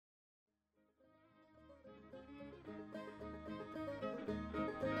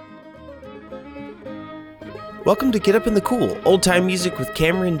Welcome to Get Up in the Cool, old-time music with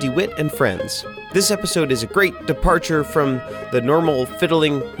Cameron DeWitt and friends. This episode is a great departure from the normal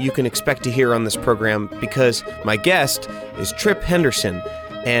fiddling you can expect to hear on this program because my guest is Trip Henderson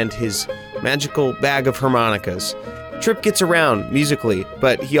and his magical bag of harmonicas. Trip gets around musically,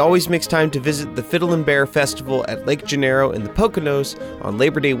 but he always makes time to visit the Fiddle and Bear Festival at Lake Genero in the Poconos on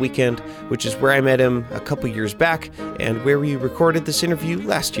Labor Day weekend, which is where I met him a couple years back and where we recorded this interview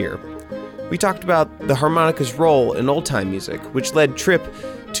last year. We talked about the harmonica's role in old-time music, which led Trip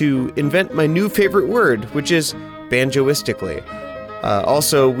to invent my new favorite word, which is banjoistically.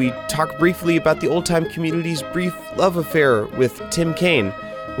 Also, we talked briefly about the old-time community's brief love affair with Tim Kaine,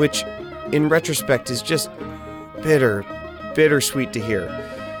 which, in retrospect, is just bittersweet to hear.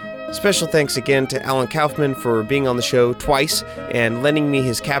 Special thanks again to Alan Kaufman for being on the show twice and lending me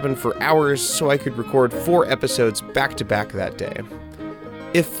his cabin for hours so I could record 4 episodes back-to-back that day.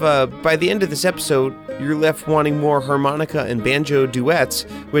 If by the end of this episode you're left wanting more harmonica and banjo duets,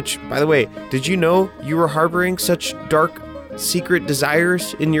 which, by the way, did you know you were harboring such dark, secret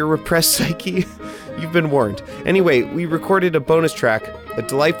desires in your repressed psyche? You've been warned. Anyway, we recorded a bonus track, a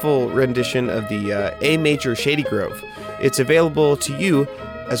delightful rendition of the A major Shady Grove. It's available to you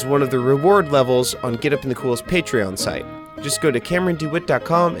as one of the reward levels on Get Up in the Cool's Patreon site. Just go to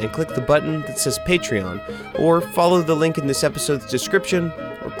CameronDeWitt.com and click the button that says Patreon, or follow the link in this episode's description,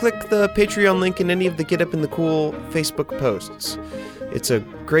 or click the Patreon link in any of the Get Up in the Cool Facebook posts. It's a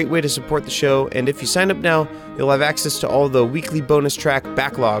great way to support the show, and if you sign up now, you'll have access to all the weekly bonus track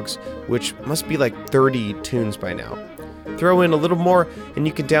backlogs, which must be like 30 tunes by now. Throw in a little more, and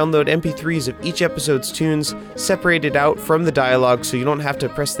you can download MP3s of each episode's tunes, separated out from the dialogue so you don't have to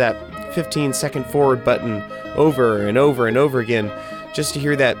press that 15-second forward button over and over and over again just to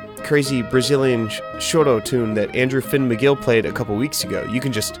hear that crazy Brazilian choro tune that Andrew Finn McGill played a couple weeks ago. You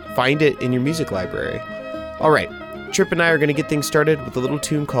can just find it in your music library. Alright, Trip and I are going to get things started with a little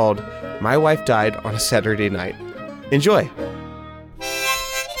tune called My Wife Died on a Saturday Night. Enjoy!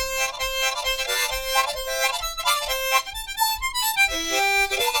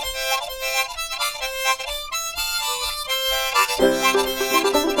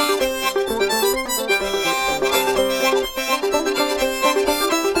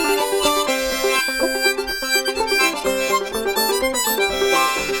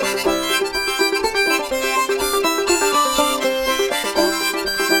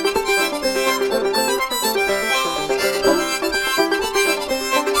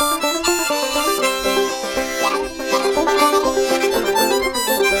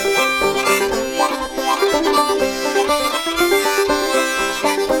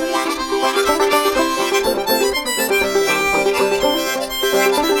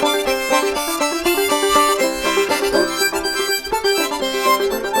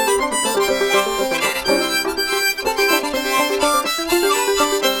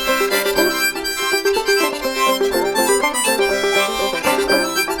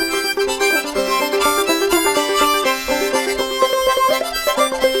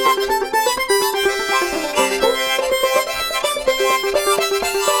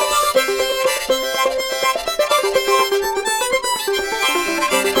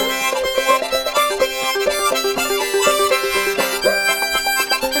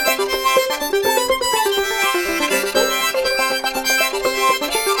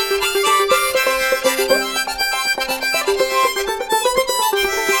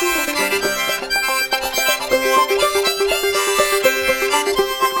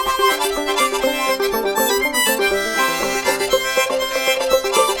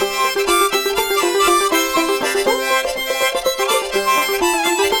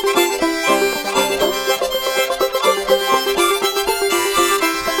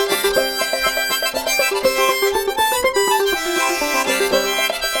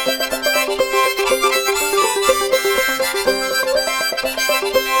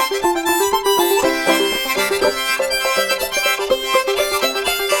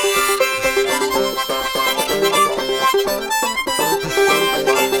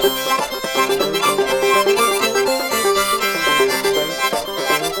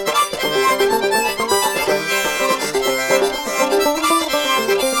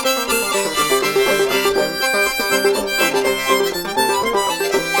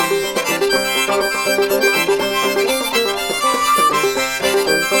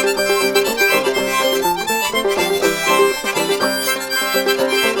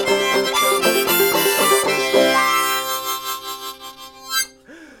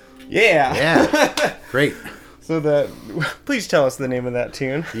 Yeah. Great. Please tell us the name of that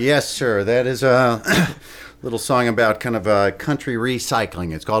tune. Yes, sir. That is a little song about kind of country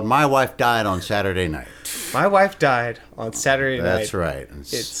recycling. It's called "My Wife Died on Saturday Night." My wife died on Saturday night. That's right.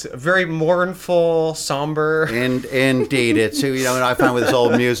 It's very mournful, somber. Indeed, it's and I find with this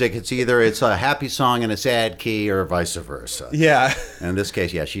old music, it's either a happy song in a sad key or vice versa. Yeah. And in this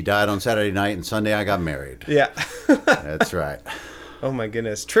case, she died on Saturday night, and Sunday I got married. Yeah. That's right. Oh my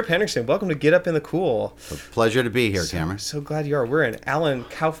goodness, Trip Henderson, welcome to Get Up in the Cool. It's a pleasure to be here, Cameron. So glad you are. We're in Alan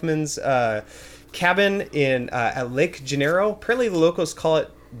Kaufman's cabin at Lake Genero. Apparently, the locals call it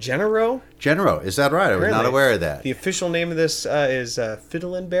Genero. Genero, is that right? I was not aware of that. The official name of this is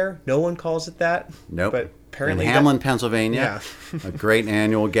Fiddlin' Bear. No one calls it that. Nope. But apparently in Hamlin, Pennsylvania, a great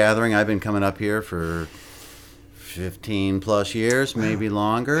annual gathering. I've been coming up here for 15 plus years, maybe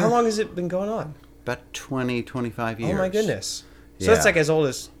longer. How long has it been going on? About 20, 25 years. Oh my goodness. So it's like as old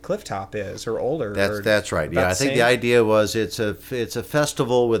as Clifftop is, or older. That's right. Yeah, I think the idea was it's a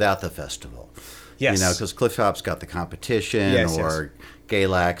festival without the festival. Yes. Because Clifftop's got the competition, yes.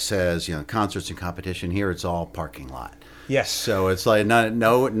 Galac says, concerts and competition. Here it's all parking lot. Yes. So it's like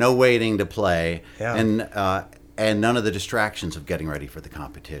no waiting to play, and none of the distractions of getting ready for the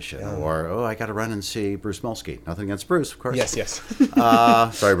competition, or I got to run and see Bruce Molsky. Nothing against Bruce, of course. Yes.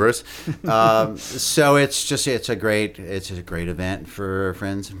 Sorry, Bruce. So it's a great event for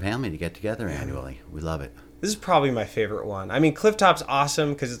friends and family to get together annually. We love it. This is probably my favorite one. I mean, Clifftop's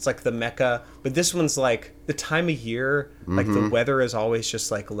awesome because it's like the Mecca, but this one's like the time of year. Like the weather is always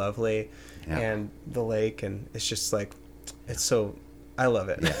just like lovely, and the lake, and it's just like I love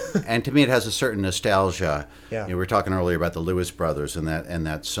it. Yeah. And to me, it has a certain nostalgia. Yeah. We were talking earlier about the Lewis Brothers and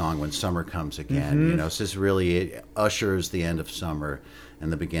that song "When Summer Comes Again." So this really ushers the end of summer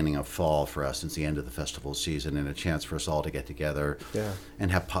and the beginning of fall for us. It's the end of the festival season and a chance for us all to get together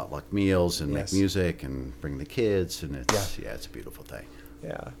and have potluck meals and make music and bring the kids, and it's a beautiful thing.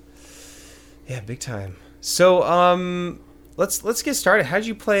 Yeah, big time. So let's get started. How'd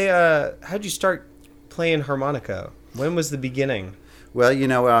you start playing harmonica? When was the beginning? Well,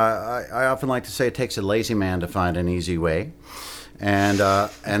 I often like to say it takes a lazy man to find an easy way. And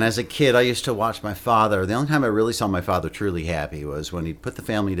as a kid, I used to watch my father. The only time I really saw my father truly happy was when he'd put the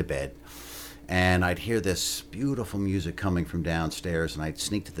family to bed, and I'd hear this beautiful music coming from downstairs, and I'd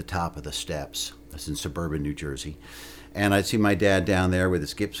sneak to the top of the steps. That's in suburban New Jersey. And I'd see my dad down there with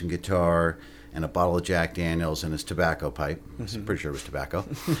his Gibson guitar and a bottle of Jack Daniels and his tobacco pipe. I'm pretty sure it was tobacco.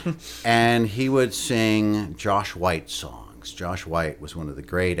 And he would sing Josh White songs. Josh White was one of the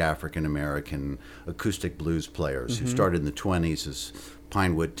great African-American acoustic blues players who started in the 20s as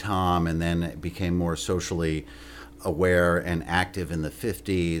Pinewood Tom and then became more socially aware and active in the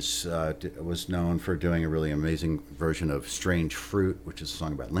 50s. Was known for doing a really amazing version of Strange Fruit, which is a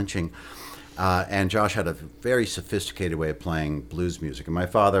song about lynching. And Josh had a very sophisticated way of playing blues music. And my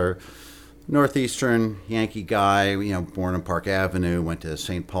father, Northeastern Yankee guy, born on Park Avenue, went to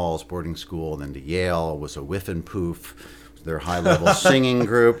St. Paul's boarding school, then to Yale, was a Whiff and Poof, their high-level singing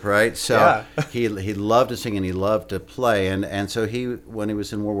group, right? So he loved to sing and he loved to play. And so when he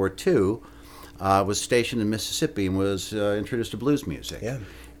was in World War II, was stationed in Mississippi and was introduced to blues music. Yeah.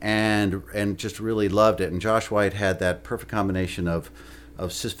 And just really loved it. And Josh White had that perfect combination of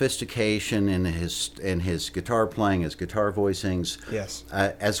sophistication in his guitar playing, his guitar voicings,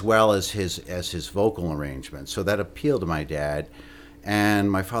 as well as his vocal arrangements. So that appealed to my dad,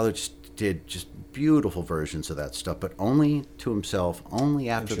 and my father did beautiful versions of that stuff, but only to himself, only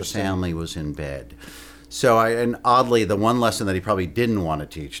after the family was in bed. So and oddly, the one lesson that he probably didn't want to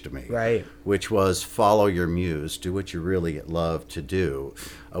teach to me, which was follow your muse, do what you really love to do,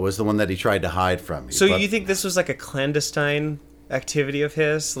 was the one that he tried to hide from me. So you think this was like a clandestine activity of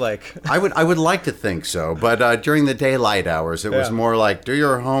his? Like I would like to think so, but during the daylight hours, it was more like do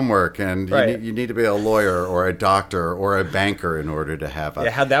your homework, and you need to be a lawyer or a doctor or a banker in order to have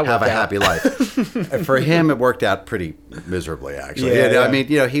a happy life. For him, it worked out pretty miserably, actually. I mean,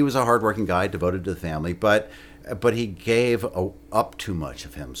 he was a hardworking guy, devoted to the family, but he gave up too much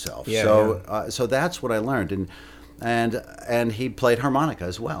of himself. So that's what I learned, and he played harmonica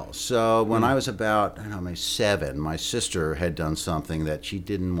as well. So when I was about, maybe 7, my sister had done something that she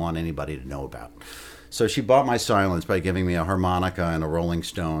didn't want anybody to know about. So she bought my silence by giving me a harmonica and a Rolling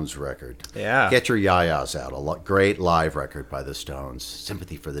Stones record. Yeah. Get Your Yayas Out, a great live record by the Stones,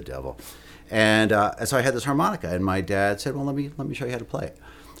 Sympathy for the Devil. And so I had this harmonica, and my dad said, well, let me show you how to play it.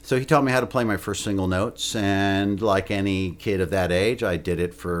 So he taught me how to play my first single notes, and like any kid of that age, I did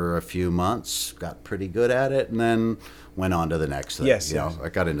it for a few months, got pretty good at it, and then went on to the next thing. I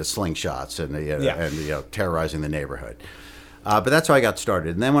got into slingshots and terrorizing the neighborhood. But that's how I got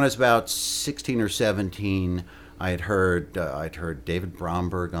started. And then when I was about 16 or 17, I'd heard David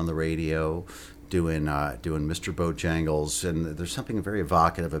Bromberg on the radio doing Mr. Bojangles, and there's something very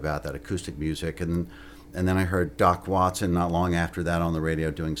evocative about that acoustic music. And then I heard Doc Watson not long after that on the radio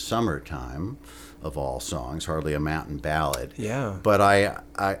doing Summertime, of all songs, hardly a mountain ballad. Yeah. But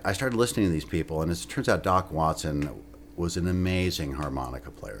I started listening to these people, and as it turns out, Doc Watson was an amazing harmonica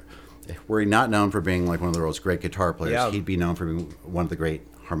player. Were he not known for being like one of the world's great guitar players, he'd be known for being one of the great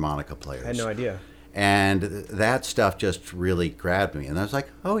harmonica players. I had no idea. And that stuff just really grabbed me. And I was like,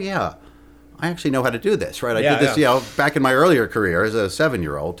 oh, yeah, I actually know how to do this, right? I did this, back in my earlier career as a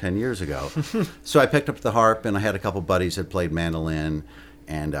 7-year-old, 10 years ago. So I picked up the harp, and I had a couple buddies that played mandolin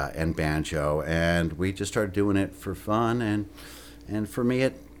and banjo, and we just started doing it for fun. And for me,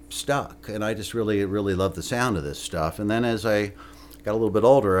 it stuck. And I just really, really loved the sound of this stuff. And then as I got a little bit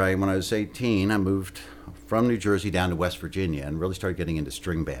older, when I was 18, I moved from New Jersey down to West Virginia and really started getting into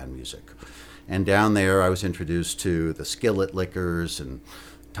string band music. And down there, I was introduced to the Skillet Lickers and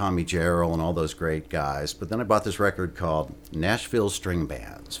Tommy Jarrell and all those great guys. But then I bought this record called Nashville String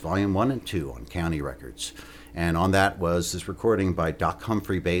Bands, Volume 1 and 2 on County Records. And on that was this recording by Doc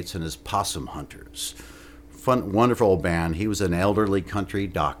Humphrey Bates and his Possum Hunters. Fun, wonderful old band. He was an elderly country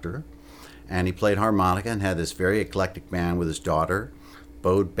doctor, and he played harmonica and had this very eclectic band with his daughter,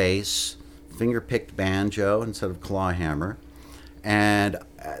 bowed bass, finger-picked banjo instead of clawhammer. And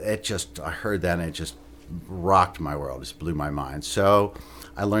I heard that and it just rocked my world. It just blew my mind. So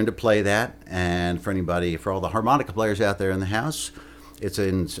I learned to play that. And for all the harmonica players out there in the house, it's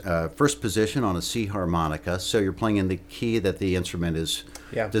in first position on a C harmonica. So you're playing in the key that the instrument is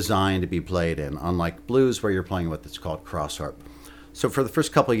designed to be played in, unlike blues where you're playing what's called cross harp. So for the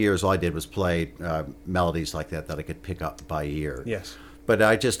first couple of years, all I did was play melodies like that I could pick up by ear. Yes. But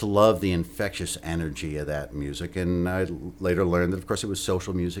I just love the infectious energy of that music. And I later learned that, of course, it was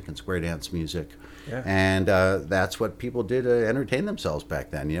social music and square dance music. Yeah. And that's what people did to entertain themselves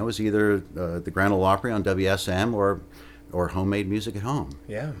back then. It was either the Grand Ole Opry on WSM or homemade music at home.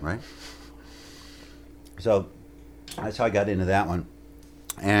 Yeah. Right? So that's how I got into that one.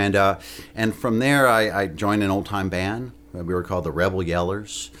 And from there, I joined an old-time band. We were called the Rebel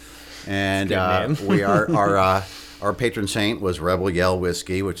Yellers. And our patron saint was Rebel Yell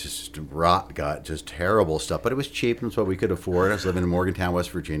whiskey, which is just terrible stuff. But it was cheap, and it's what we could afford. I was living in Morgantown, West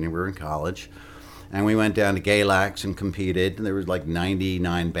Virginia. We were in college. And we went down to Galax and competed. And there was like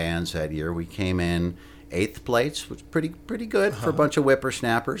 99 bands that year. We came in 8th place, which was pretty good for a bunch of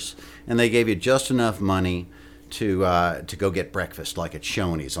whippersnappers. And they gave you just enough money to go get breakfast, like at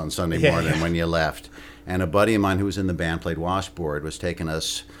Shoney's on Sunday morning when you left. And a buddy of mine who was in the band, played washboard, was taking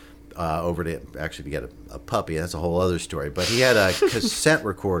us over to get a puppy. That's a whole other story. But he had a cassette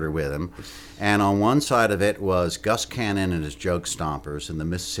recorder with him, and on one side of it was Gus Cannon and his Jug Stompers and the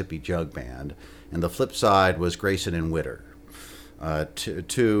Mississippi Jug Band, and the flip side was Grayson and Witter.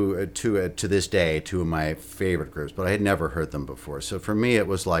 To this day, two of my favorite groups, but I had never heard them before. So for me, it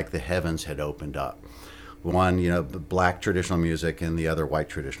was like the heavens had opened up. One, black traditional music, and the other white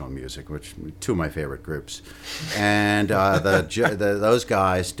traditional music, which two of my favorite groups. And those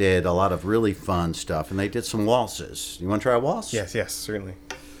guys did a lot of really fun stuff, and they did some waltzes. You want to try a waltz? Yes, certainly.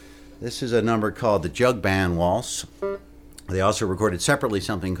 This is a number called the Jug Band Waltz. They also recorded separately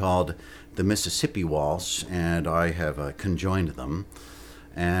something called the Mississippi Waltz, and I have conjoined them.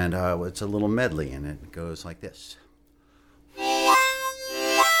 And it's a little medley, and it goes like this.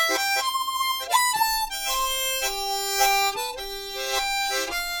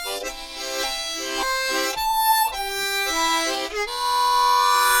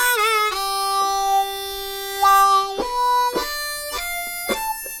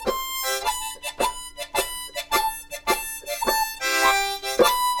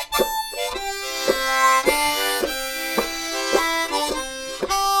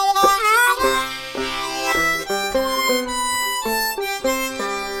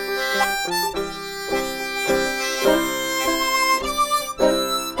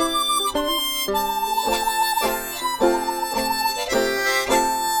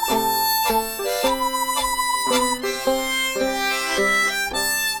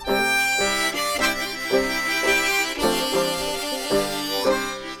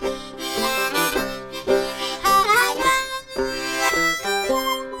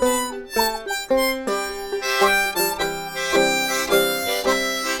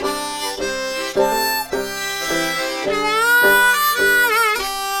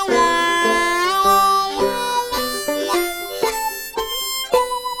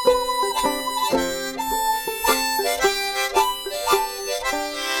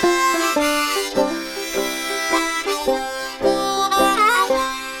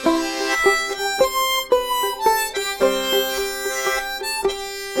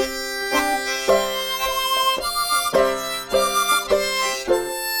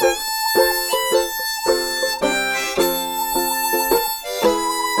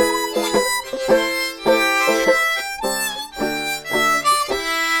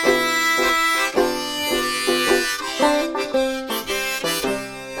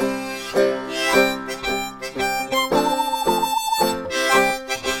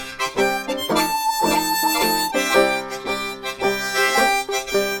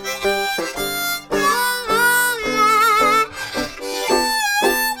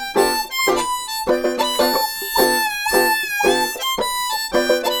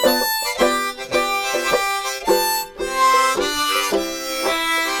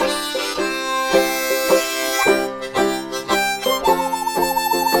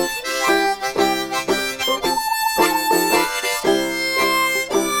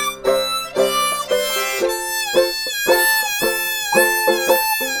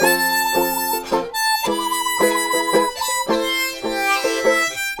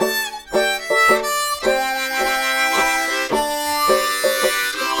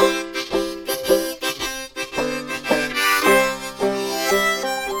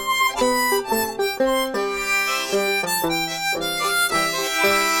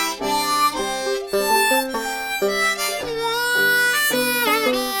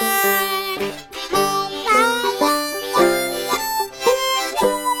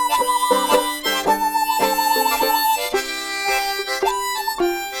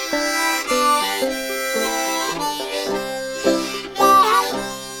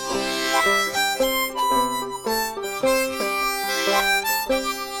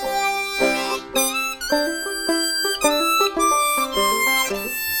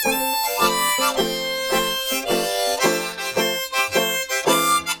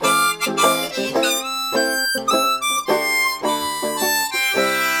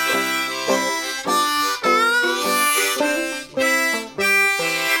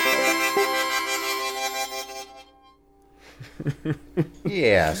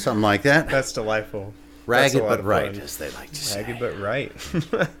 Yeah, something like that. That's delightful. Ragged That's a lot but of right, fun. as they like to say. Ragged but right.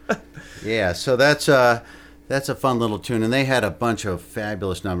 Yeah, so that's a fun little tune, and they had a bunch of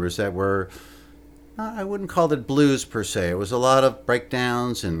fabulous numbers that were, I wouldn't call it blues per se. It was a lot of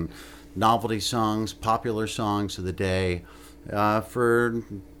breakdowns and novelty songs, popular songs of the day, for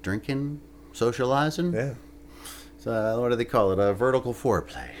drinking, socializing. Yeah. So what do they call it? A vertical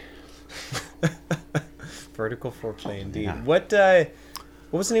foreplay. Vertical foreplay, indeed. Yeah. What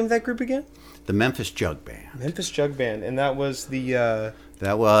was the name of that group again? The Memphis Jug Band. Memphis Jug Band, and that was the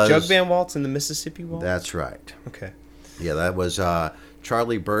That was Jug Band Waltz and the Mississippi Waltz. That's right. Okay. Yeah, that was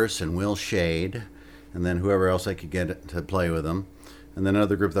Charlie Burse and Will Shade, and then whoever else I could get to play with them. And then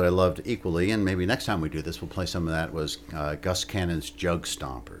another group that I loved equally, and maybe next time we do this, we'll play some of that, was Gus Cannon's Jug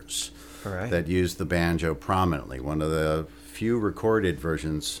Stompers. All right. That used the banjo prominently. One of the few recorded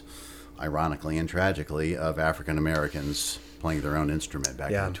versions, ironically and tragically, of African Americans playing their own instrument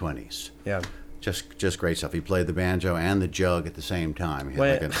back in the 20s. Yeah. Just great stuff. He played the banjo and the jug at the same time. He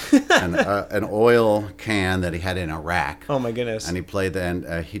Wait. had like an oil can that he had in a rack. Oh my goodness. And he played that,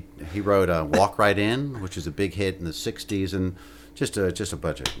 and he wrote "Walk Right In," which was a big hit in the '60s, and just a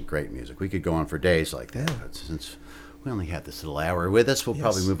bunch of great music. We could go on for days like that, but since we only had this little hour with us, we'll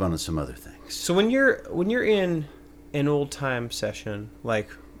probably move on to some other things. So when you're in an old time session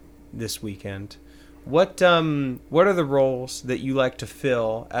like this weekend, what are the roles that you like to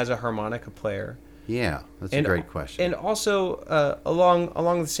fill as a harmonica player? Yeah, that's a great question. And also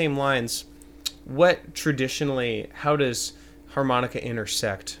along the same lines, how does harmonica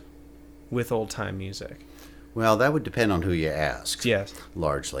intersect with old time music? Well, that would depend on who you asked. Yes.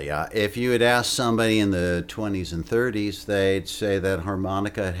 Largely. If you had asked somebody in the 20s and 30s, they'd say that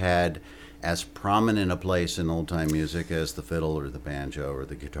harmonica had as prominent a place in old-time music as the fiddle or the banjo or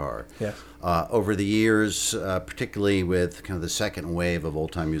the guitar. Yeah. Over the years, particularly with kind of the second wave of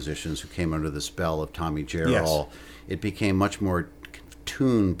old-time musicians who came under the spell of Tommy Jarrell, it became much more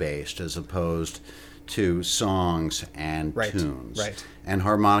tune-based as opposed to songs and tunes. Right. And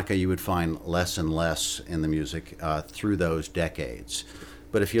harmonica you would find less and less in the music through those decades.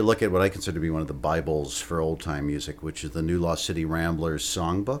 But if you look at what I consider to be one of the Bibles for old-time music, which is the New Lost City Ramblers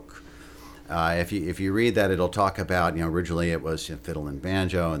songbook, if you read that, it'll talk about, originally it was fiddle and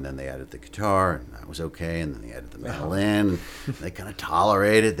banjo, and then they added the guitar, and that was okay, and then they added the mandolin, and they kind of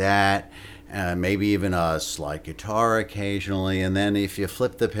tolerated that. Maybe even a slide guitar occasionally, and then if you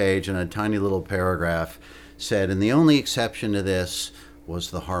flip the page and a tiny little paragraph said, and the only exception to this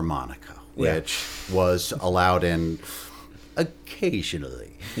was the harmonica, which was allowed in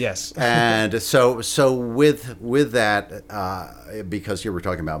occasionally. Yes. And so with that, because you were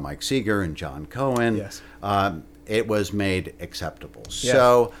talking about Mike Seeger and John Cohen, it was made acceptable.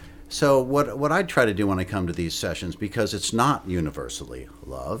 Yes. So what I try to do when I come to these sessions, because it's not universally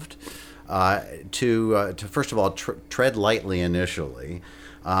loved, to first of all tread lightly initially,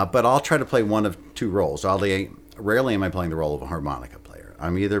 but I'll try to play one of two roles. Rarely am I playing the role of a harmonica player.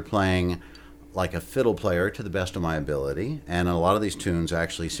 I'm either playing like a fiddle player to the best of my ability, and a lot of these tunes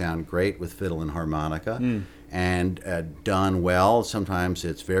actually sound great with fiddle and harmonica, and done well. Sometimes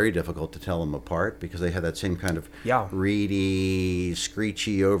it's very difficult to tell them apart because they have that same kind of reedy,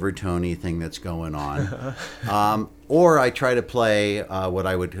 screechy, overtony thing that's going on. Or I try to play what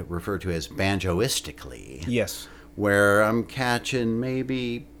I would refer to as banjoistically. Yes. Where I'm catching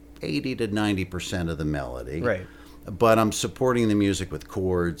maybe 80 to 90% of the melody. Right. But I'm supporting the music with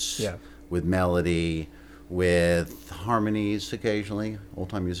chords, with melody, with harmonies occasionally.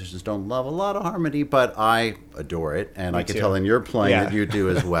 Old-time musicians don't love a lot of harmony, but I adore it. And I can tell in your playing that you do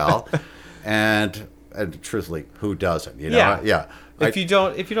as well. and truthfully, who doesn't? Yeah. If you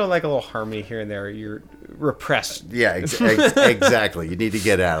don't like a little harmony here and there, you're repressed. Yeah, exactly. You need to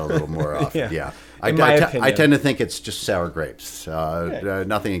get out a little more often. Yeah. In my opinion. I tend to think it's just sour grapes.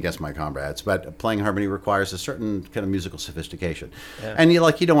 Nothing against my comrades, but playing harmony requires a certain kind of musical sophistication. Yeah. And you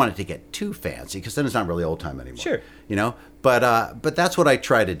don't want it to get too fancy because then it's not really old time anymore. Sure. But that's what I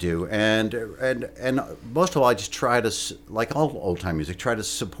try to do, and most of all, I just try to, like all old time music, try to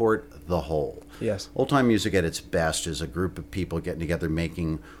support the whole. Yes. Old time music at its best is a group of people getting together,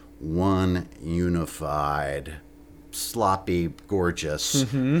 making one unified, sloppy, gorgeous,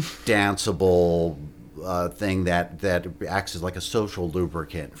 danceable thing that acts as like a social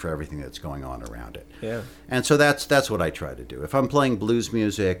lubricant for everything that's going on around it. Yeah. And so that's what I try to do. If I'm playing blues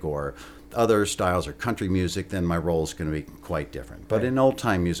music or other styles or country music, then my role is going to be quite different. But in old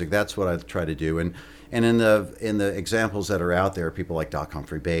time music, that's what I try to do. And in the examples that are out there, people like Doc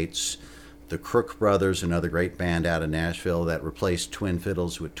Humphrey Bates, the Crook Brothers, another great band out of Nashville that replaced twin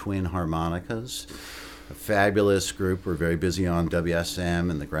fiddles with twin harmonicas. a fabulous group. We're very busy on WSM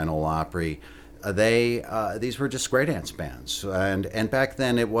and the Grand Ole Opry. These were just square dance bands, and back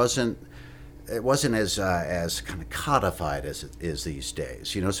then it wasn't as kind of codified as it is these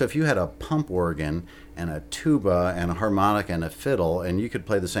days. You know, so if you had a pump organ and a tuba and a harmonica and a fiddle, and you could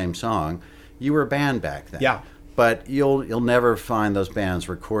play the same song, you were a band back then. Yeah. But you'll never find those bands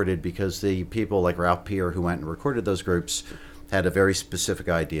recorded because the people like Ralph Peer who went and recorded those groups had a very specific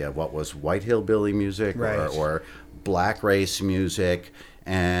idea of what was white hillbilly music, right, or black race music.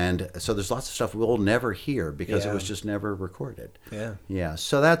 And so there's lots of stuff we'll never hear because it was just never recorded. Yeah. Yeah.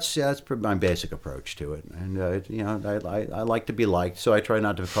 So that's my basic approach to it. And, you know, I like to be liked, so I try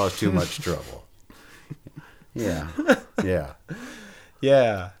not to cause too much trouble. Yeah. Yeah.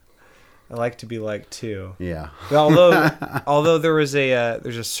 Yeah. I like to be liked too. Yeah. Although there's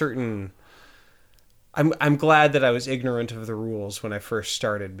a certain, I'm glad that I was ignorant of the rules when I first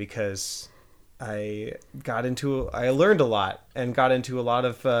started, because I learned a lot and got into a lot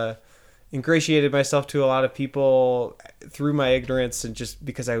of, ingratiated myself to a lot of people through my ignorance, and just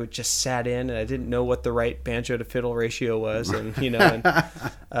because I just sat in and I didn't know what the right banjo to fiddle ratio was. And, you know,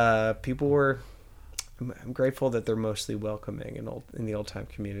 and people were, I'm grateful that they're mostly welcoming in the old time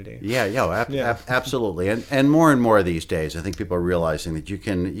community. Yeah, absolutely. And more these days, I think people are realizing that you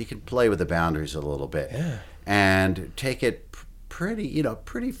can play with the boundaries a little bit, and take it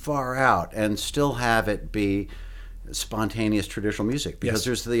pretty far out, and still have it be spontaneous traditional music, because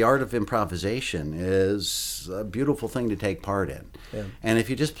there's the art of improvisation is a beautiful thing to take part in. Yeah. And if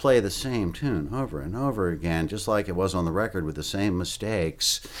you just play the same tune over and over again, just like it was on the record with the same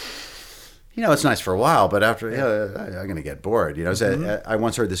mistakes, you know, it's nice for a while, but after, I'm going to get bored. You know, I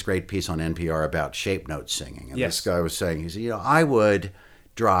once heard this great piece on NPR about shape note singing. And this guy was saying, he said, you know, I would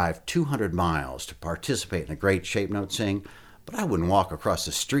drive 200 miles to participate in a great shape note sing, but I wouldn't walk across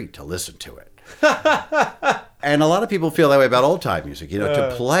the street to listen to it. And a lot of people feel that way about old time music. You know,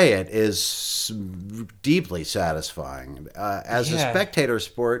 to play it is deeply satisfying. As a spectator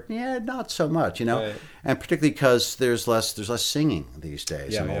sport, not so much. You know, and particularly because there's less singing these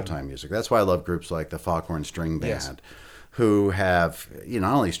days in old time music. That's why I love groups like the Foghorn String Band, who have, you know,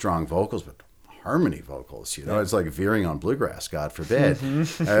 not only strong vocals but harmony vocals. You know, it's like veering on bluegrass, God forbid.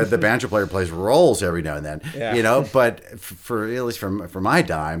 The banjo player plays rolls every now and then. You know, but for at least for my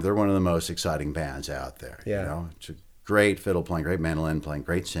dime, they're one of the most exciting bands out there. You know, it's a great fiddle playing, great mandolin playing,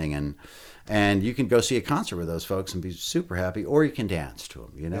 great singing, and you can go see a concert with those folks and be super happy, or you can dance to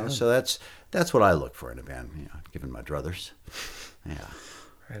them. You know, so that's what I look for in a band. You know, given my druthers. Yeah.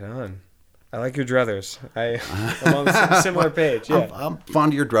 Right on. I like your druthers. I'm on a similar page. Yeah. I'm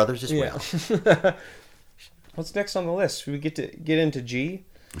fond of your druthers as well. What's next on the list? Should we get into G?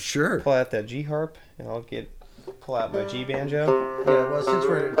 Sure. Pull out that G harp, and I'll pull out my G banjo. Yeah. Well, since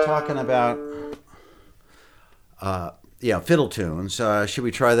we're talking about fiddle tunes, should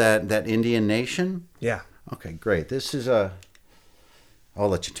we try that Indian Nation? Yeah. Okay, great. This is I'll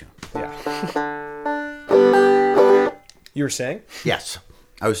let you tune. Yeah. You were saying? Yes,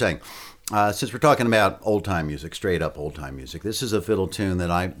 I was saying. Since we're talking about old time music, straight up old time music, this is a fiddle tune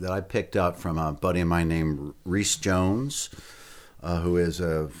that I picked up from a buddy of mine named Reese Jones, who is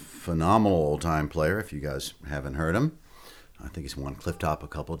a phenomenal old time player. If you guys haven't heard him, I think he's won Clifftop a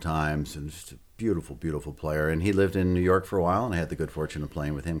couple of times, and just a beautiful, beautiful player. And he lived in New York for a while, and I had the good fortune of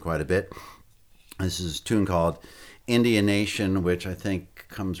playing with him quite a bit. This is a tune called Indian Nation, which I think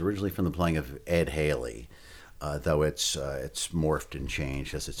comes originally from the playing of Ed Haley. Though it's morphed and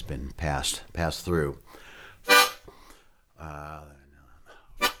changed as it's been passed through.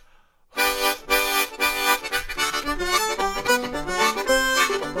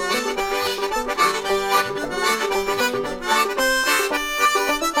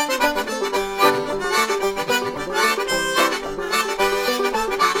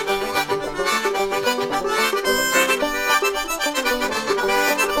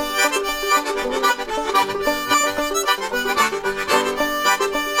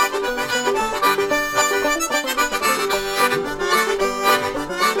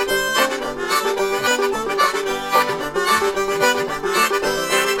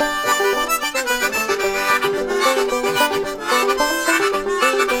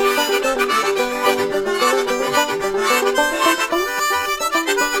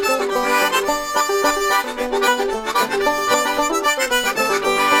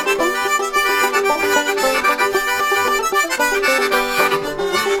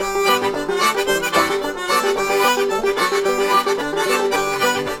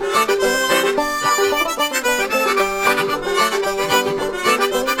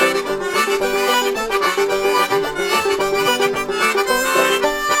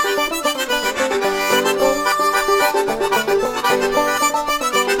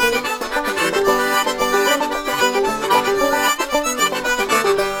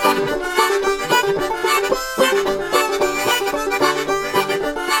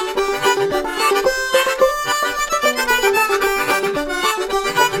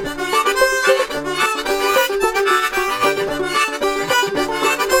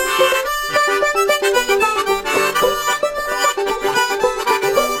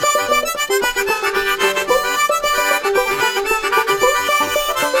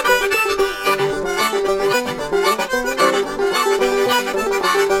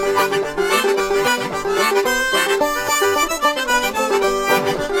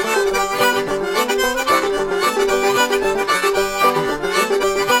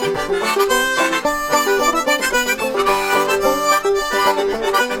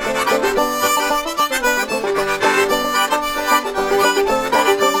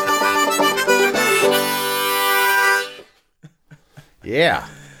 Yeah.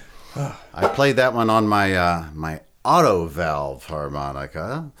 I played that one on my my auto valve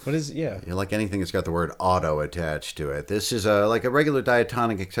harmonica. What is? Yeah. You like anything that's got the word auto attached to it. This is like a regular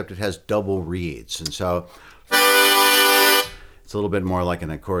diatonic, except it has double reeds, and so it's a little bit more like an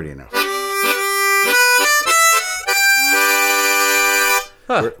accordion.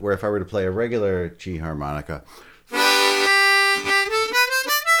 Where if I were to play a regular G harmonica.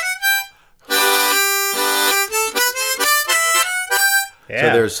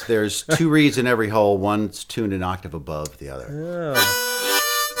 Yeah. So there's two reeds in every hole. One's tuned an octave above the other. Oh.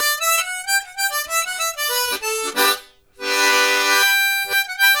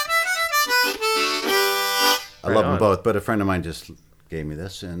 I love them both, but a friend of mine just gave me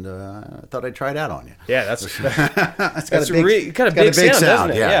this, and I thought I'd try it out on you. Yeah, that's it's got a big sound,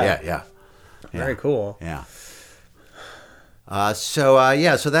 doesn't it? Yeah. Very cool. Yeah.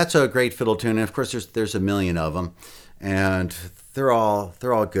 So that's a great fiddle tune, and of course there's a million of them, and they're all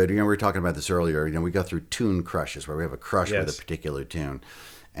good. You know, we were talking about this earlier. You know, we go through tune crushes where we have a crush with a particular tune,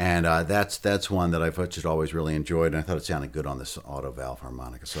 and that's one that I've just always really enjoyed, and I thought it sounded good on this auto valve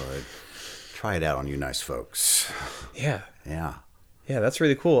harmonica. So I'd try it out on you nice folks. Yeah. Yeah. Yeah, that's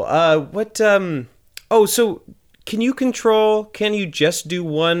really cool. So can you just do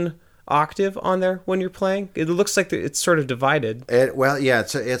one octave on there when you're playing? It looks like it's sort of divided.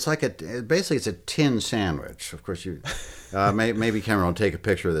 It's like basically it's a tin sandwich. Of course, you maybe Cameron will take a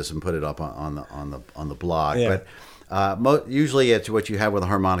picture of this and put it up on the blog. Yeah. But usually it's what you have with a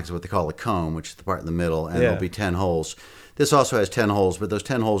harmonica is what they call a comb, which is the part in the middle, and there'll be 10 holes. This also has 10 holes, but those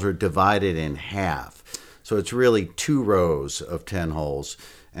 10 holes are divided in half. So it's really 2 rows of 10 holes.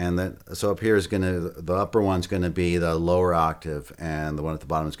 And so up here is the upper one's going to be the lower octave, and the one at the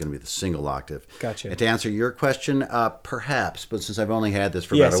bottom is going to be the single octave. Gotcha. And to answer your question, perhaps, but since I've only had this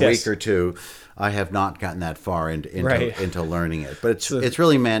for about a week or two, I have not gotten that far into learning it. But it's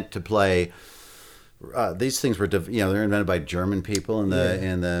really meant to play. These things were, they're invented by German people in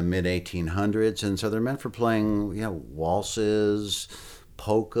the mid 1800s, and so they're meant for playing, waltzes,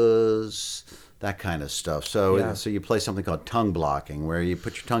 polkas, that kind of stuff. So you play something called tongue blocking, where you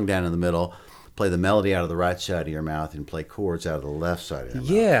put your tongue down in the middle, play the melody out of the right side of your mouth, and play chords out of the left side of your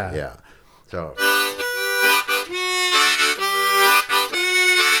mouth. Yeah. So.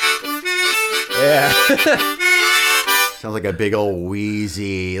 Yeah. Sounds like a big old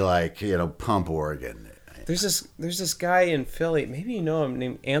wheezy, pump organ. There's this guy in Philly, maybe you know him,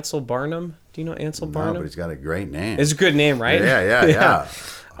 named Ansel Barnum. Do you know Ansel Barnum? No, but he's got a great name. It's a good name, right? Yeah.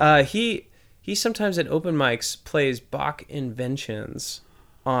 He sometimes at open mics plays Bach inventions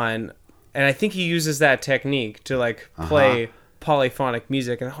and I think he uses that technique to play polyphonic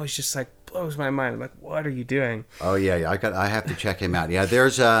music, and it always just blows my mind. I'm like, what are you doing? Oh yeah. I have to check him out. Yeah,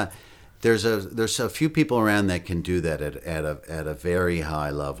 there's a few people around that can do that at a very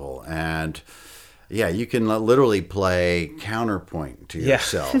high level, and yeah, you can literally play counterpoint to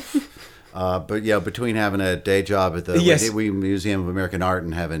yourself. But between having a day job at the Museum of American Art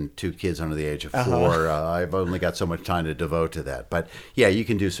and having 2 kids under the age of 4, I've only got so much time to devote to that. But yeah, you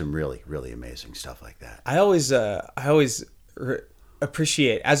can do some really, really amazing stuff like that. I always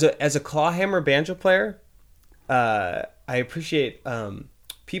appreciate as a clawhammer banjo player. I appreciate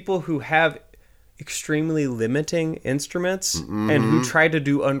people who have extremely limiting instruments and who try to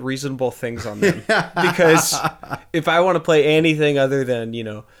do unreasonable things on them. Because if I want to play anything other than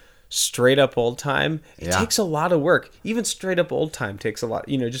straight up old time, it takes a lot of work. Even straight up old time takes a lot,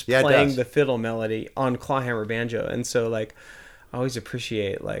 just playing the fiddle melody on clawhammer banjo. And so I always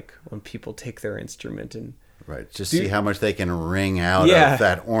appreciate when people take their instrument and see how much they can wring out of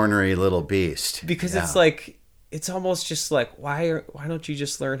that ornery little beast. Because it's almost just why don't you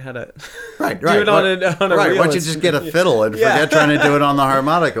just learn how to do it on a real why don't you just get a fiddle and forget trying to do it on the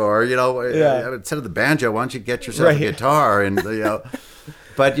harmonica, or instead of the banjo, why don't you get yourself a guitar and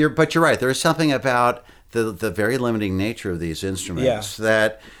But you're right. There's something about the very limiting nature of these instruments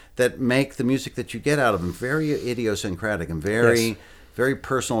that make the music that you get out of them very idiosyncratic and very very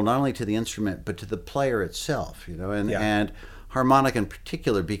personal, not only to the instrument but to the player itself. And harmonic in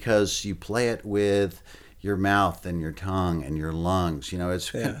particular, because you play it with your mouth and your tongue and your lungs.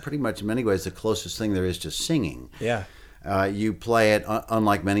 It's pretty much in many ways the closest thing there is to singing. Yeah. You play it,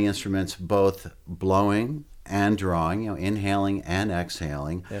 unlike many instruments, both blowing and drawing, inhaling and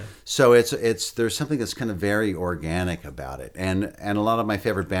exhaling. Yeah. So it's there's something that's kind of very organic about it. And a lot of my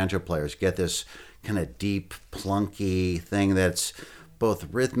favorite banjo players get this kind of deep, plunky thing that's both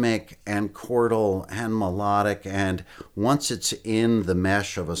rhythmic and chordal and melodic. And once it's in the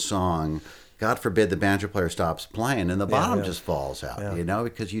mesh of a song, God forbid the banjo player stops playing and the bottom just falls out,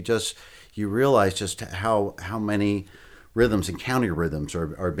 because you realize just how many rhythms and counter rhythms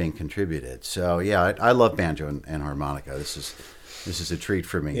are being contributed. So yeah, I love banjo and harmonica. This is a treat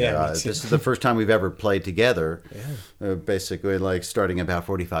for me. Yeah, This is the first time we've ever played together. Yeah. Basically, like starting about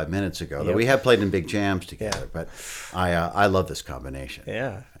 45 minutes ago. Though we have played in big jams together, but I love this combination.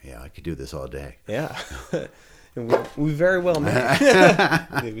 Yeah, I could do this all day. Yeah, and we very well may.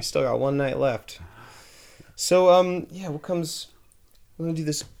 We still got one night left. So what comes? We're gonna do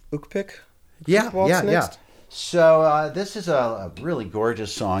this uk pick. Yeah. So this is a really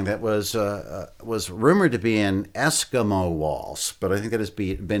gorgeous song that was rumored to be an Eskimo waltz, but I think that has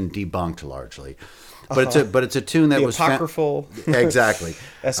been debunked largely. But it's a tune that the was apocryphal exactly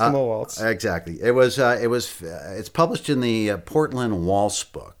Eskimo waltz. Exactly. It's published in the Portland Waltz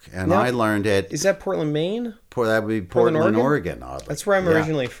Book, and now, I learned it. Is that Portland, Maine? That would be Portland, Oregon. Oddly. That's where I'm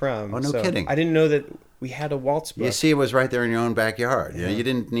originally from. Oh, no kidding! I didn't know that we had a waltz book. You see, it was right there in your own backyard. You know, you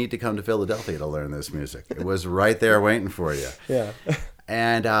didn't need to come to Philadelphia to learn this music. It was right there waiting for you. Yeah.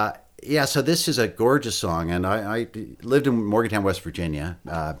 And so this is a gorgeous song. And I lived in Morgantown, West Virginia,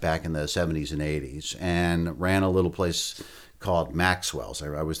 back in the 70s and 80s, and ran a little place called Maxwell's.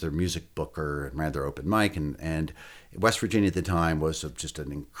 I was their music booker and ran their open mic. And West Virginia at the time was just an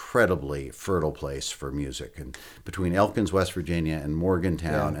incredibly fertile place for music. And between Elkins, West Virginia, and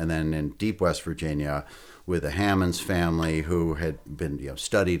Morgantown, and then in deep West Virginia, with the Hammonds family, who had been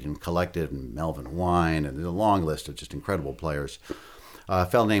studied and collected, and Melvin Wine, and there's a long list of just incredible players. A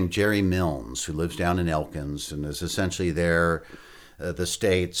fellow named Jerry Milnes, who lives down in Elkins and is essentially the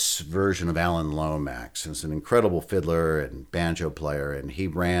state's version of Alan Lomax. He's an incredible fiddler and banjo player, and he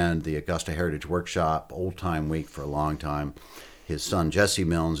ran the Augusta Heritage Workshop Old Time Week for a long time. His son, Jesse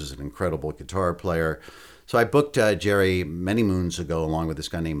Milnes, is an incredible guitar player. So I booked Jerry many moons ago, along with this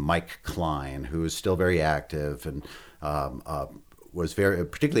guy named Mike Klein, who is still very active and was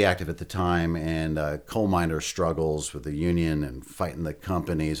particularly active at the time, and coal miner struggles with the union and fighting the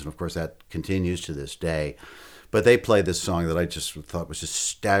companies. And of course, that continues to this day. But they played this song that I just thought was just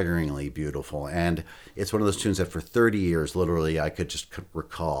staggeringly beautiful. And it's one of those tunes that for 30 years, literally, I could just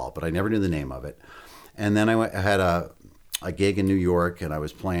recall, but I never knew the name of it. And then I had a gig in New York, and I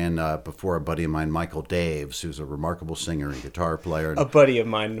was playing before a buddy of mine, Michael Daves, who's a remarkable singer and guitar player. A buddy of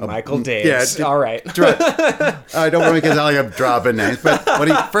mine, Michael Daves. Yeah, all right. I don't want to get like I'm dropping names, but when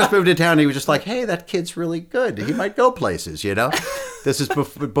he first moved to town, he was just like, "Hey, that kid's really good. He might go places." This is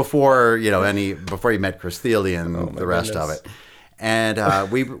before before he met Chris Thiele and the rest of it.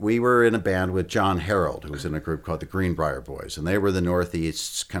 And we were in a band with John Harold, who was in a group called the Greenbrier Boys, and they were the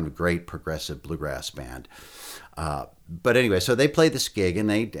Northeast's kind of great progressive bluegrass band. But anyway, so they played this gig and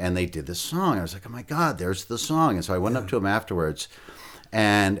they did this song. I was like, oh my God, there's the song. And so I went up to him afterwards,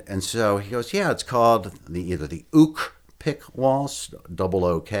 and so he goes, yeah, it's called either the Ook Pick Waltz,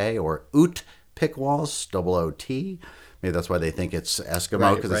 OK, or Oot Pick Waltz, OOT. Maybe that's why they think it's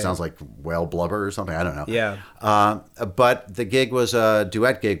Eskimo, because it sounds like whale blubber or something. I don't know. Yeah. But the gig was a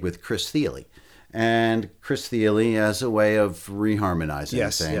duet gig with Chris Thiele, and Chris Thiele as a way of reharmonizing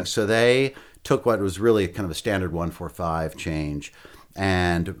things. Yes. So they took what was really kind of a standard 1-4-5 change,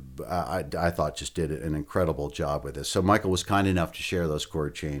 and I thought just did an incredible job with this. So Michael was kind enough to share those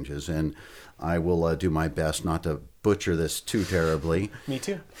chord changes, and I will do my best not to butcher this too terribly. Me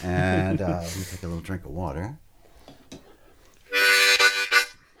too. And let me take a little drink of water.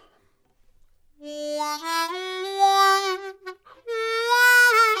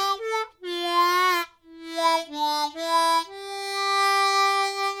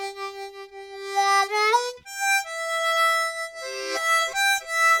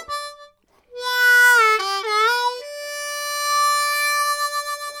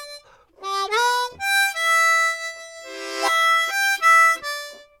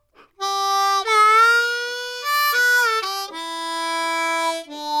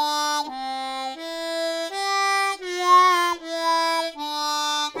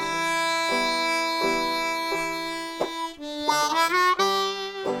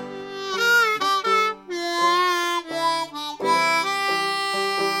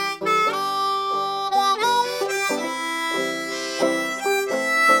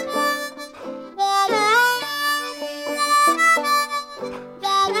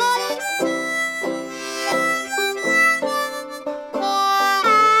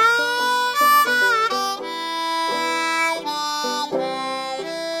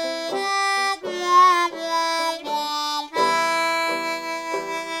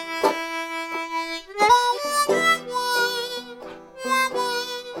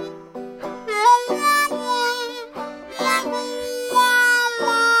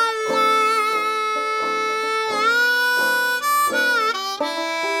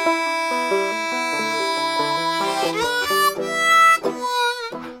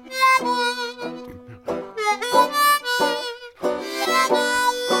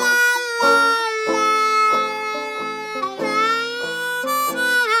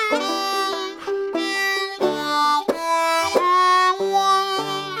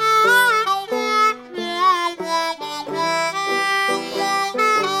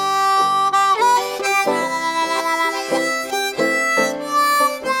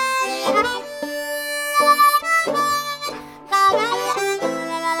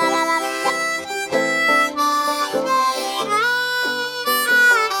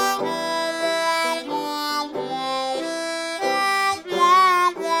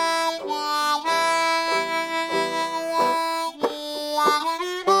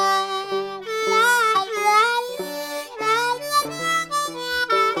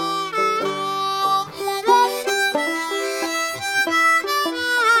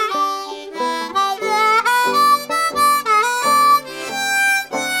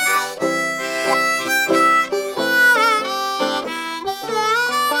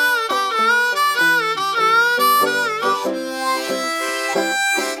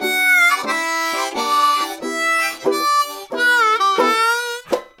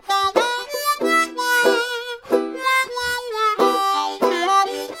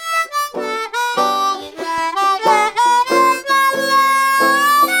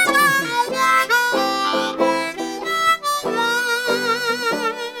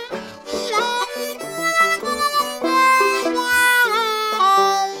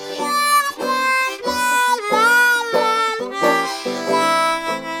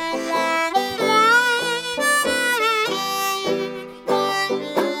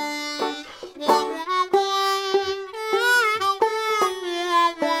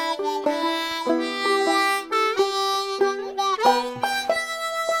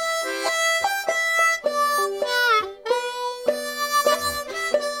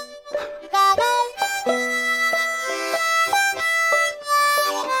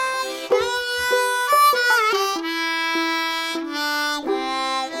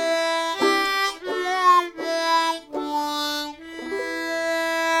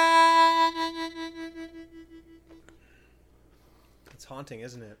 haunting,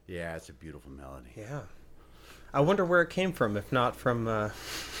 isn't it? Yeah, it's a beautiful melody. Yeah. I wonder where it came from, if not from...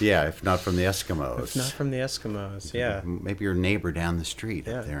 if not from the Eskimos. If not from the Eskimos, yeah. Maybe your neighbor down the street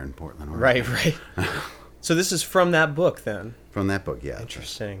up there in Portland, Oregon. Right. So this is from that book, then? From that book, yeah.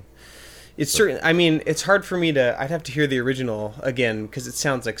 Interesting. It's certain. I mean, it's hard for me to... I'd have to hear the original again, because it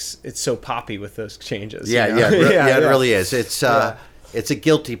sounds like it's so poppy with those changes. Yeah, you know? It really is. It's a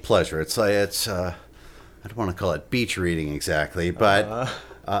guilty pleasure. It's I don't want to call it beach reading exactly, but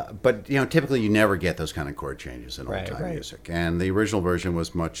typically you never get those kind of chord changes in old time music. And the original version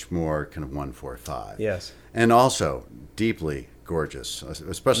was much more kind of 1-4-5. Yes. And also deeply gorgeous,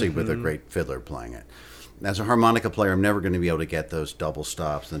 especially with a great fiddler playing it. As a harmonica player, I'm never going to be able to get those double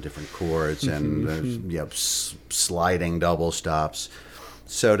stops and the different chords and sliding double stops.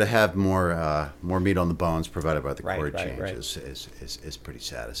 So to have more meat on the bones provided by the chord changes is pretty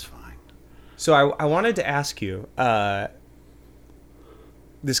satisfying. So I wanted to ask you,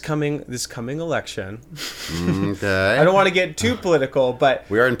 this coming election. Okay. I don't want to get too political, but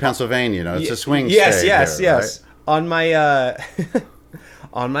we are in Pennsylvania. It's a swing state. Yes. Right? On my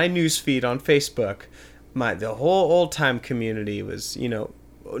on my news feed on Facebook, the whole old time community was,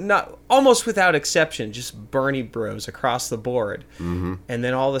 not almost without exception, just Bernie bros across the board. Mm-hmm. And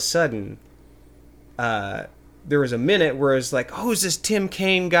then all of a sudden, there was a minute where it's like, oh, who's this Tim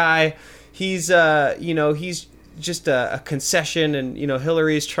Kaine guy? He's he's just a concession, and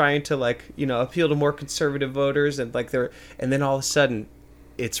Hillary's trying to appeal to more conservative voters, and and then all of a sudden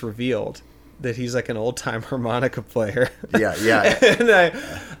it's revealed that he's like an old time harmonica player. Yeah.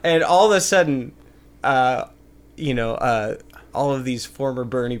 and all of a sudden all of these former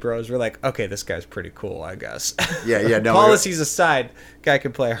Bernie bros were like, okay, this guy's pretty cool, I guess. No, policies aside, guy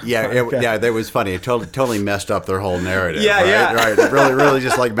could play harmonica. That was funny. It totally messed up their whole narrative. Yeah. Right. It really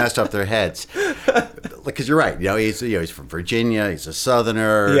just messed up their heads. Because you're right. He's from Virginia. He's a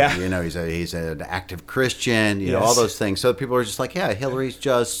Southerner. Yeah. He's an active Christian. All those things. So people are just like, yeah, Hillary's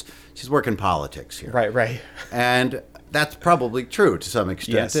she's working politics here. Right. And that's probably true to some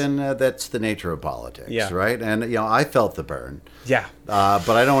extent, yes. And that's the nature of politics, yeah. Right? And I felt the burn, yeah. But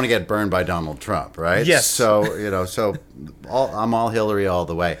I don't want to get burned by Donald Trump, right? Yes. So I'm all Hillary all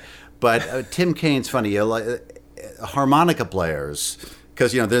the way. But Tim Kaine's funny. Harmonica players,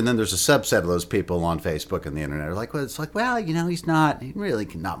 because then there's a subset of those people on Facebook and the internet are like, he's really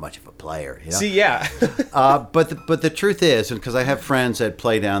not much of a player. See, yeah. But the truth is, and because I have friends that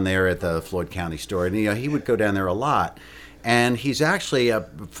play down there at the Floyd County store, and he would go down there a lot, and he's actually a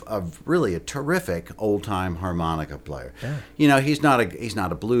really a terrific old time harmonica player. Yeah. He's not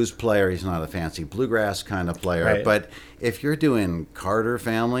a blues player, he's not a fancy bluegrass kind of player, right. But if you're doing Carter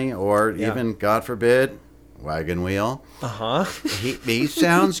Family or even, God forbid, Wagon Wheel. He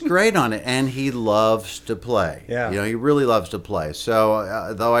sounds great on it, and he loves to play. Yeah. He really loves to play.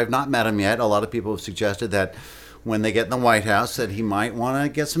 So, though I've not met him yet, a lot of people have suggested that when they get in the White House, that he might want to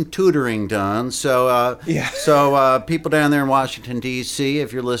get some tutoring done. So, people down there in Washington D.C.,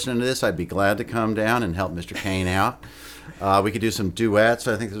 if you're listening to this, I'd be glad to come down and help Mr. Kaine out. We could do some duets.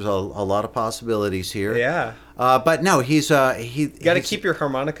 I think there's a lot of possibilities here. Yeah. But no, you got to keep your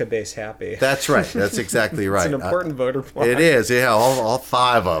harmonica base happy. That's right. That's exactly right. It's an important voter point. It is. Yeah, all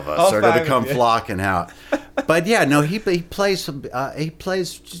five of us are going to come flocking out. But yeah, no, he plays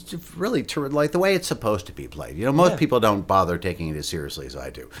just really like the way it's supposed to be played. Most people don't bother taking it as seriously as I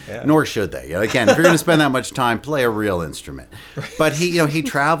do. Yeah. Nor should they. Again, if you're going to spend that much time, play a real instrument. But he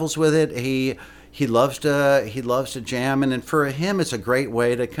travels with it. He loves to jam, and for him, it's a great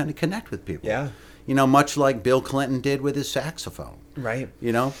way to kind of connect with people. Yeah. Much like Bill Clinton did with his saxophone. Right.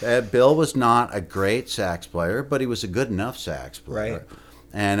 Bill was not a great sax player, but he was a good enough sax player. Right.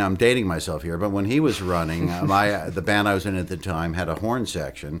 And I'm dating myself here, but when he was running, the band I was in at the time had a horn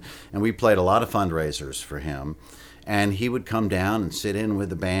section, and we played a lot of fundraisers for him. And he would come down and sit in with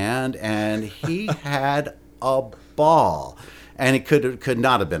the band, and he had a ball. And it could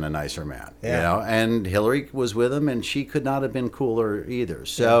not have been a nicer man, And Hillary was with him, and she could not have been cooler either.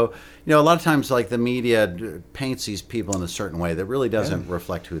 So, a lot of times, the media paints these people in a certain way that really doesn't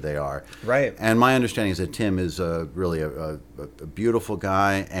reflect who they are. Right. And my understanding is that Tim is really a beautiful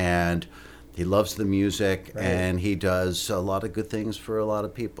guy, and he loves the music, and he does a lot of good things for a lot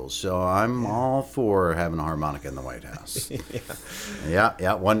of people. So I'm all for having a harmonica in the White House. Yeah.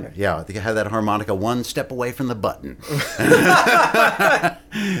 I think I have that harmonica one step away from the button.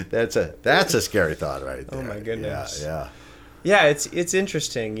 That's a scary thought right there. Oh my goodness. Yeah. It's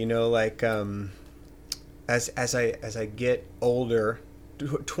interesting, as I get older,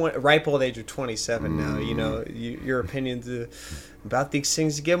 ripe old age of 27 now, your opinions about these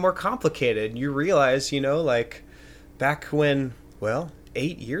things get more complicated. You realize, back when,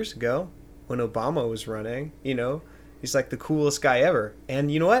 8 years ago when Obama was running. He's like the coolest guy ever.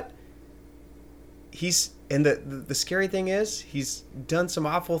 And you know what? The scary thing is he's done some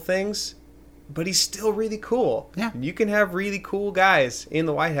awful things, but he's still really cool. Yeah. You can have really cool guys in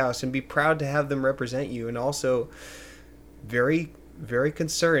the White House and be proud to have them represent you, and also very, very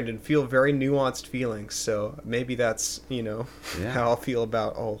concerned and feel very nuanced feelings. So maybe that's, how I'll feel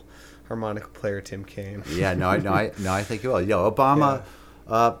about harmonica player Tim Kaine. Yeah, I think you will. Obama,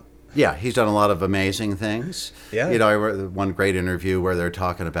 he's done a lot of amazing things. Yeah. I read one great interview where they're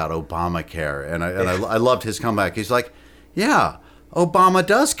talking about Obamacare, and I loved his comeback. He's like, yeah, Obama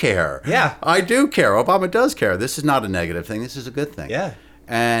does care. Yeah. I do care. Obama does care. This is not a negative thing. This is a good thing. Yeah.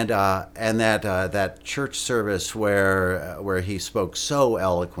 And that church service where he spoke so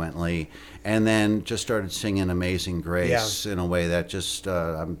eloquently, and then just started singing Amazing Grace in a way that just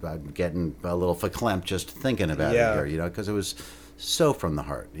I'm getting a little verklempt just thinking about it here, because it was so from the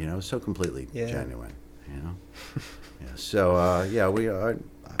heart, so completely genuine, Yeah. So I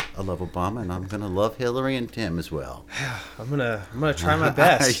love Obama, and I'm gonna love Hillary and Tim as well. I'm gonna try my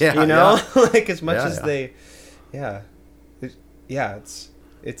best. Like as much as they,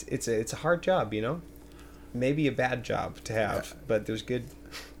 it's a hard job, maybe a bad job to have, but there's good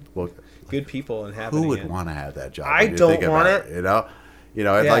people inhabiting it. Who would want to have that job? I don't want it.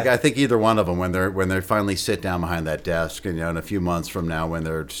 Like I think either one of them when they finally sit down behind that desk, and in a few months from now when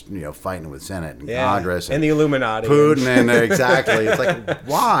they're fighting with Senate and Congress and the Illuminati, Putin, and exactly, it's like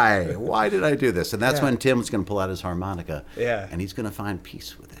why did I do this? And that's when Tim's going to pull out his harmonica, and he's going to find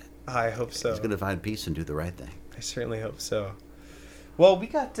peace with it. I hope so. He's going to find peace and do the right thing. I certainly hope so. Well, we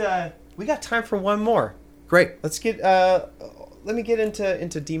got time for one more. Great. Let's get let me get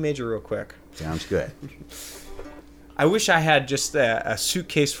into D major real quick. Sounds good. I wish I had just a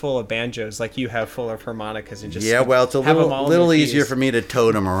suitcase full of banjos like you have full of harmonicas and just it's a have them all little in the easier keys. for me to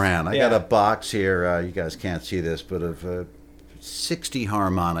tote them around. I got a box here. You guys can't see this, but of 60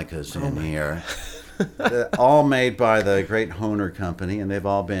 harmonicas in here, all made by the great Hohner Company, and they've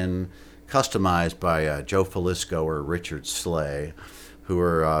all been customized by Joe Falisco or Richard Slay, who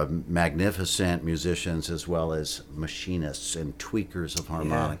are magnificent musicians as well as machinists and tweakers of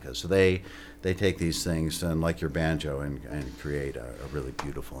harmonicas. So they take these things and like your banjo and create a really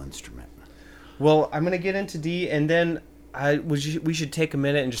beautiful instrument. Well, I'm going to get into D, and then we should take a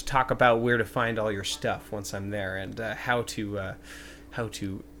minute and just talk about where to find all your stuff once I'm there, and how to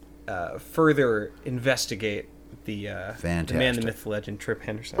further investigate the man, the myth, the legend, Trip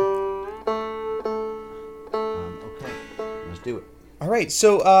Henderson. Okay, let's do it. All right,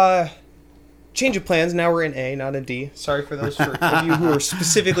 so change of plans. Now we're in A, not in D. Sorry for those of you who were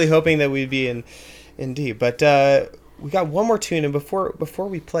specifically hoping that we'd be in D. But we got one more tune, and before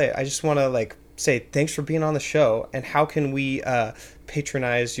we play it, I just want to say thanks for being on the show. And how can we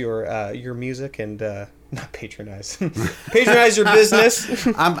patronize your music and not patronize patronize your business?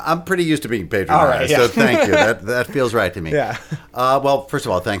 I'm pretty used to being patronized, so thank you. That feels right to me. Yeah. Well, first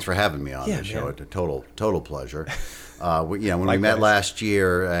of all, thanks for having me on the show. Man. It's a total pleasure. When we met last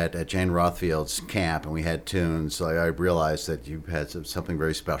year at Jane Rothfield's camp and we had tunes, I realized that you had something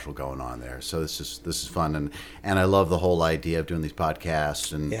very special going on there. So this is fun, and I love the whole idea of doing these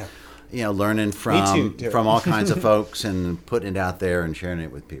podcasts and learning from all kinds of folks and putting it out there and sharing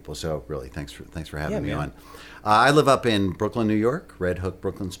it with people. So really, thanks for having me on. I live up in Brooklyn, New York, Red Hook,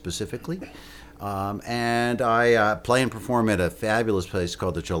 Brooklyn specifically. And I play and perform at a fabulous place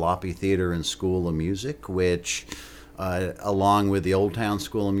called the Jalopy Theater and School of Music, which, along with the Old Town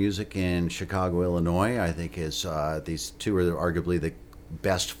School of Music in Chicago, Illinois, I think is these two are arguably the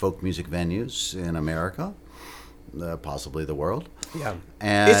best folk music venues in America, possibly the world. Yeah,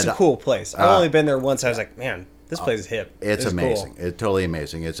 and it's a cool place. I've only been there once. I was like, man, this place is hip. It's amazing. Cool. It's totally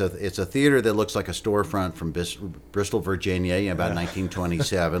amazing. It's a theater that looks like a storefront from Bristol, Virginia, about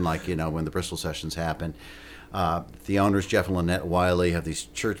 1927, when the Bristol sessions happened. The owners, Jeff and Lynette Wiley, have these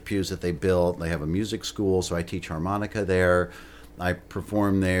church pews that they built. They have a music school, so I teach harmonica there. I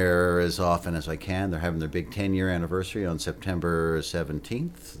perform there as often as I can. They're having their big 10-year anniversary on September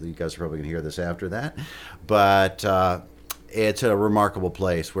 17th. You guys are probably going to hear this after that. But it's a remarkable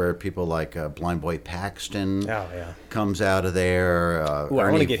place where people like Blind Boy Paxton comes out of there.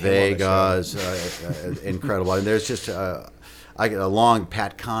 Ernie Vega is incredible. And there's just a long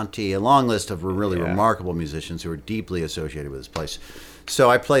Pat Conti, a long list of really remarkable musicians who are deeply associated with this place. So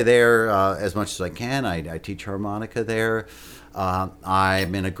I play there as much as I can. I teach harmonica there.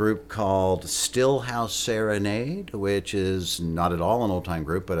 I'm in a group called Stillhouse Serenade, which is not at all an old-time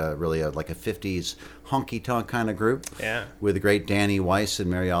group, but really like a 50s honky-tonk kind of group. Yeah. With the great Danny Weiss and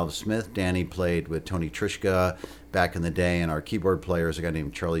Mary Olive Smith. Danny played with Tony Trischka. back in the day. And our keyboard player is a guy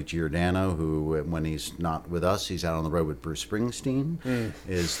named Charlie Giordano, who, when he's not with us, he's out on the road with Bruce Springsteen,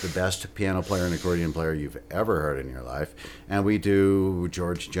 is the best piano player and accordion player you've ever heard in your life. And we do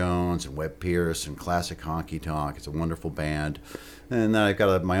George Jones and Webb Pierce and classic honky tonk. It's a wonderful band. And then I've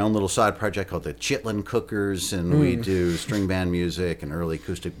got my own little side project called the Chitlin Cookers, and we do string band music and early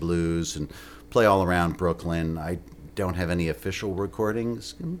acoustic blues and play all around Brooklyn. I don't have any official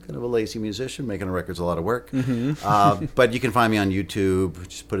recordings. I'm kind of a lazy musician. Making a record's a lot of work. But you can find me on YouTube.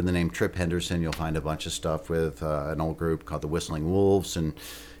 Just put in the name Trip Henderson. You'll find a bunch of stuff with an old group called the Whistling Wolves and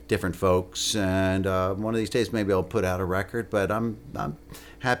different folks. And one of these days, maybe I'll put out a record. But I'm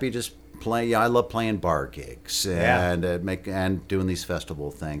happy just play. Yeah, I love playing bar gigs and and doing these festival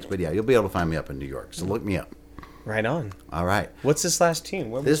things. But yeah, you'll be able to find me up in New York. So look me up. Right on. All right. What's this last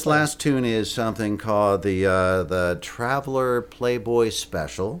tune? This last tune is something called the Traveler Playboy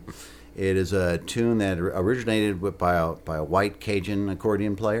Special. It is a tune that originated by a white Cajun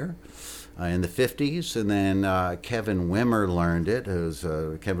accordion player in the 50s, and then Kevin Wimmer learned it.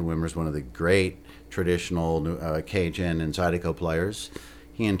 Kevin Wimmer is one of the great traditional Cajun and Zydeco players.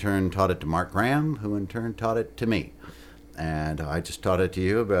 He in turn taught it to Mark Graham, who in turn taught it to me. And I just taught it to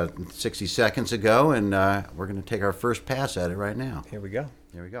you about 60 seconds ago, and we're going to take our first pass at it right now. Here we go.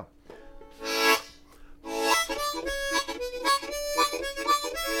 Here we go.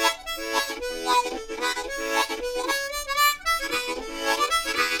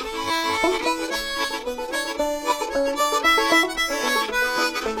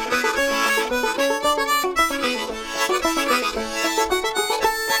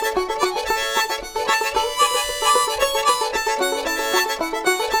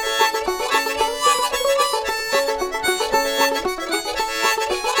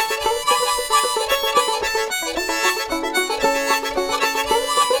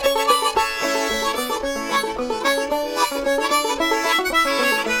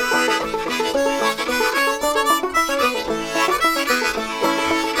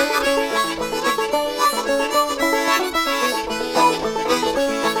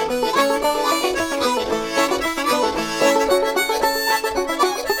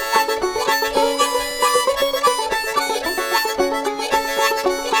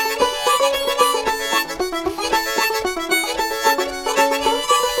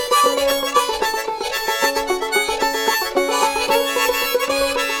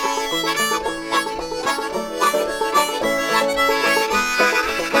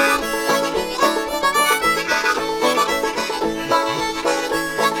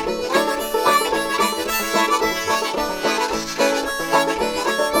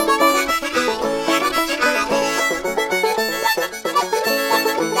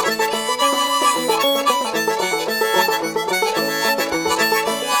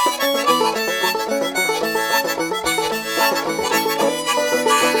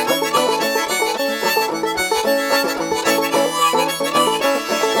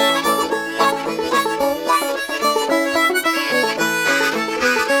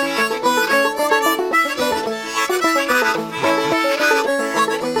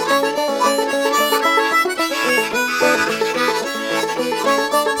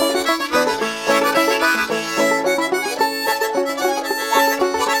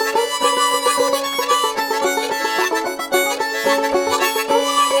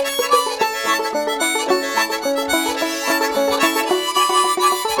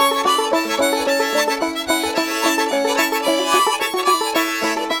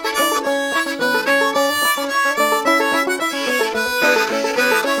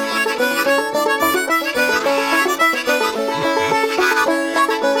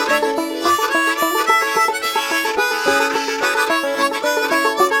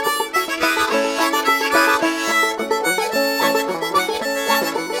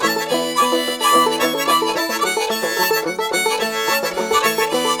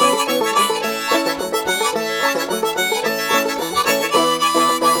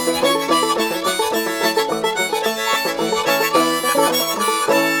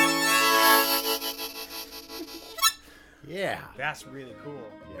 That's really cool.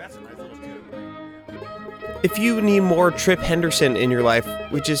 That's a nice little tune. If you need more Trip Henderson in your life,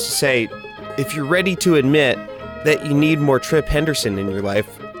 which is to say, if you're ready to admit that you need more Trip Henderson in your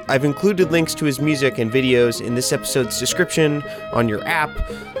life, I've included links to his music and videos in this episode's description, on your app,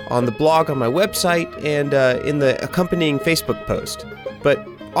 on the blog on my website, and in the accompanying Facebook post. But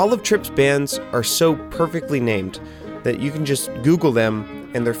all of Trip's bands are so perfectly named that you can just Google them,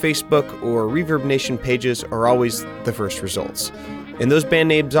 and their Facebook or Reverb Nation pages are always the first results. And those band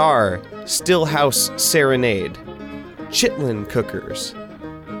names are Stillhouse Serenade, Chitlin Cookers,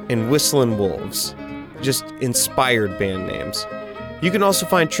 and Whistlin' Wolves. just inspired band names. You can also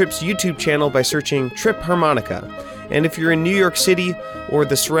find Trip's YouTube channel by searching Trip Harmonica. And if you're in New York City or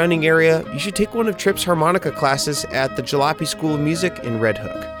the surrounding area, you should take one of Trip's harmonica classes at the Jalopy School of Music in Red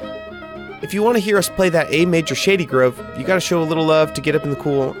Hook. If you want to hear us play that A major Shady Grove, you got to show a little love to Get Up in the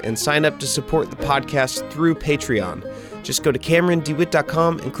Cool and sign up to support the podcast through Patreon. Just go to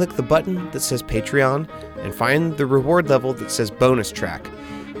CameronDeWitt.com and click the button that says Patreon and find the reward level that says Bonus Track.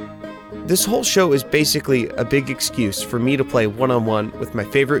 This whole show is basically a big excuse for me to play one-on-one with my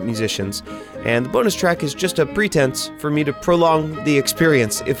favorite musicians, and the bonus track is just a pretense for me to prolong the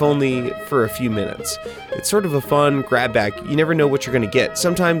experience, if only for a few minutes. It's sort of a fun grab bag. You never know what you're going to get.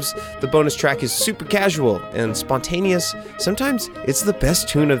 Sometimes the bonus track is super casual and spontaneous. Sometimes it's the best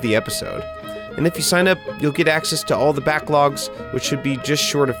tune of the episode. And if you sign up, you'll get access to all the backlogs, which should be just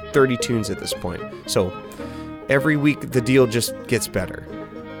short of 30 tunes at this point. So every week the deal just gets better.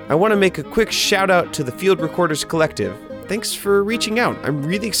 I want to make a quick shout out to the Field Recorders Collective. Thanks for reaching out. I'm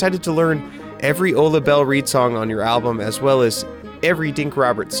really excited to learn every Ola Belle Reed song on your album, as well as every Dink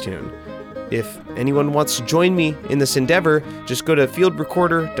Roberts tune. If anyone wants to join me in this endeavor, just go to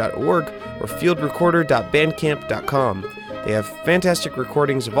fieldrecorder.org or fieldrecorder.bandcamp.com. They have fantastic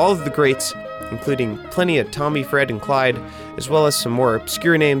recordings of all of the greats, including plenty of Tommy, Fred, and Clyde, as well as some more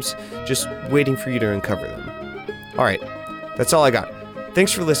obscure names just waiting for you to uncover them. All right, that's all I got.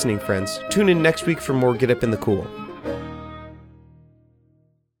 Thanks for listening, friends. Tune in next week for more Get Up in the Cool.